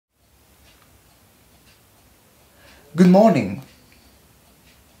Good morning.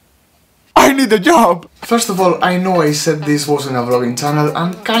 I need a job! First of all, I know I said this wasn't a vlogging channel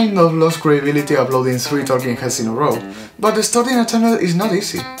and kind of lost credibility uploading 3 talking heads in a row, but starting a channel is not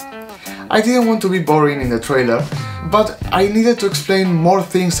easy. I didn't want to be boring in the trailer, but I needed to explain more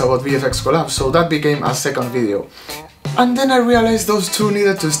things about VFX collabs, so that became a second video. And then I realized those two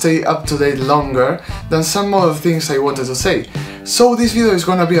needed to stay up to date longer than some other things I wanted to say. So this video is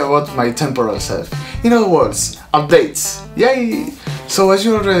gonna be about my temporal self. In other words, updates. Yay! So as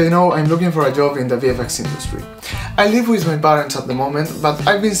you already know, I'm looking for a job in the VFX industry. I live with my parents at the moment, but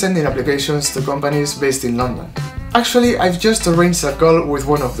I've been sending applications to companies based in London. Actually, I've just arranged a call with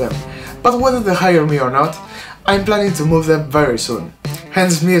one of them, but whether they hire me or not, I'm planning to move them very soon.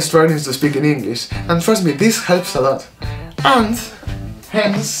 Hence me struggling to speak in English, and trust me, this helps a lot. And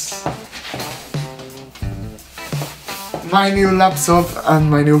hence my new laptop and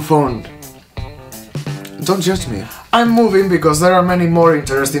my new phone. Don't judge me. I'm moving because there are many more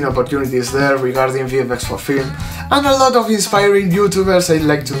interesting opportunities there regarding VFX for film, and a lot of inspiring YouTubers I'd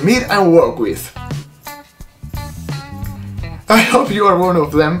like to meet and work with. I hope you are one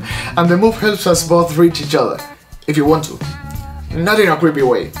of them, and the move helps us both reach each other, if you want to. Not in a creepy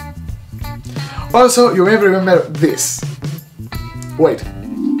way. Also, you may remember this. Wait.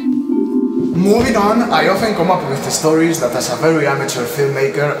 Moving on, I often come up with the stories that as a very amateur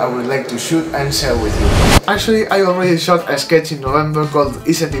filmmaker I would like to shoot and share with you. Actually, I already shot a sketch in November called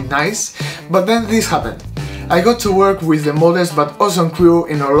Isn't It Nice? But then this happened. I got to work with the modest but awesome crew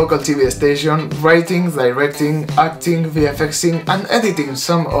in our local TV station, writing, directing, acting, VFXing and editing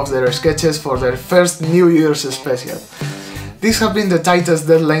some of their sketches for their first New Year's special. These have been the tightest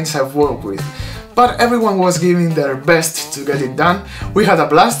deadlines I've worked with, but everyone was giving their best to get it done, we had a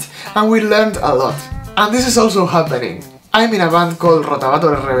blast, and we learned a lot. And this is also happening. I'm in a band called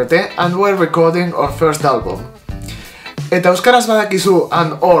Rotavator RBT and we're recording our first album. Eta euskaraz badakizu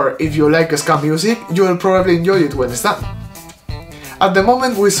and or if you like ska music, you will probably enjoy it when it's done. At the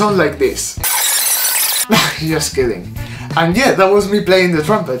moment we sound like this. Just kidding. And yeah, that was me playing the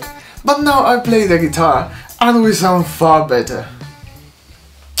trumpet. But now I play the guitar and we sound far better.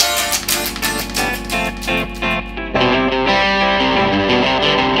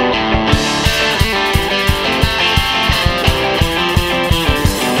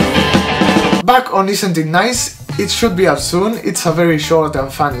 Back on Isn't It Nice? It should be up soon, it's a very short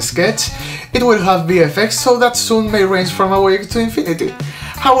and fun sketch. It will have VFX, so that soon may range from awake to infinity.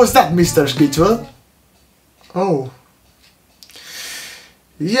 How was that, Mr. Schedule? Oh.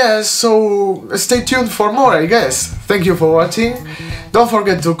 Yeah, so stay tuned for more, I guess. Thank you for watching. Don't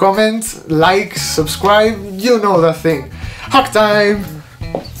forget to comment, like, subscribe, you know that thing. Hug time!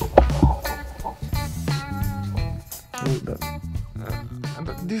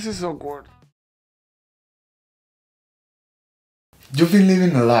 This is awkward. You've been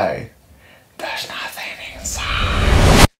living a lie.